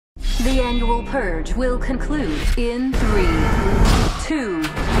The annual purge will conclude in 3, 2,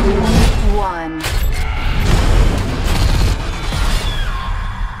 1.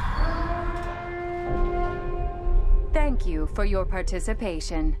 Thank you for your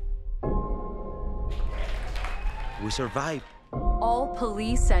participation. We survived. All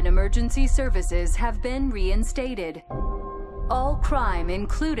police and emergency services have been reinstated. All crime,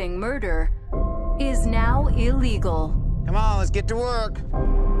 including murder, is now illegal. Come on, let's get to work.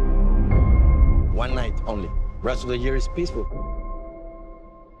 One night only. Rest of the year is peaceful.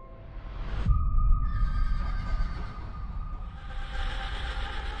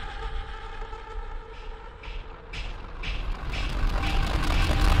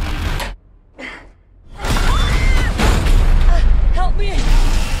 Help me!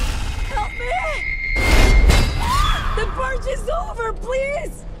 Help me! The purge is over,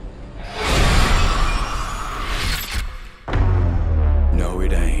 please! No,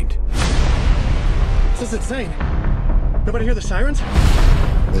 it ain't. This is insane. Nobody hear the sirens?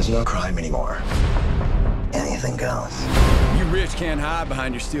 There's no crime anymore. Anything goes. You rich can't hide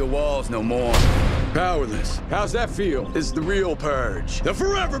behind your steel walls no more. Powerless. How's that feel? This is the real purge. The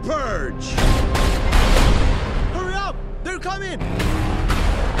forever purge! Hurry up! They're coming!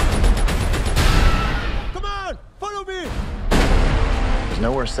 Come on! Follow me! There's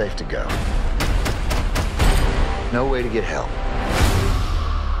nowhere safe to go. No way to get help.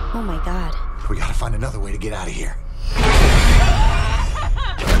 Oh my God. We gotta find another way to get out of here.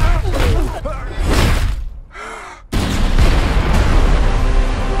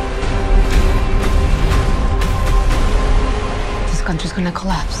 This country's gonna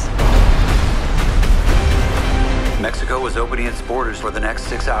collapse. Mexico is opening its borders for the next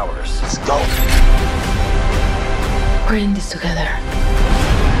 6 hours. Let's go. We're in this together.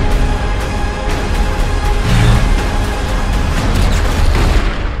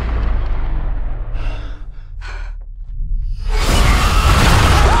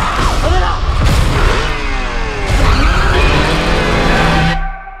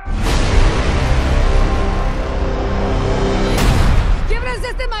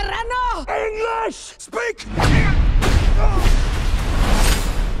 English! Speak!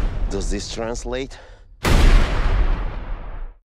 Does this translate?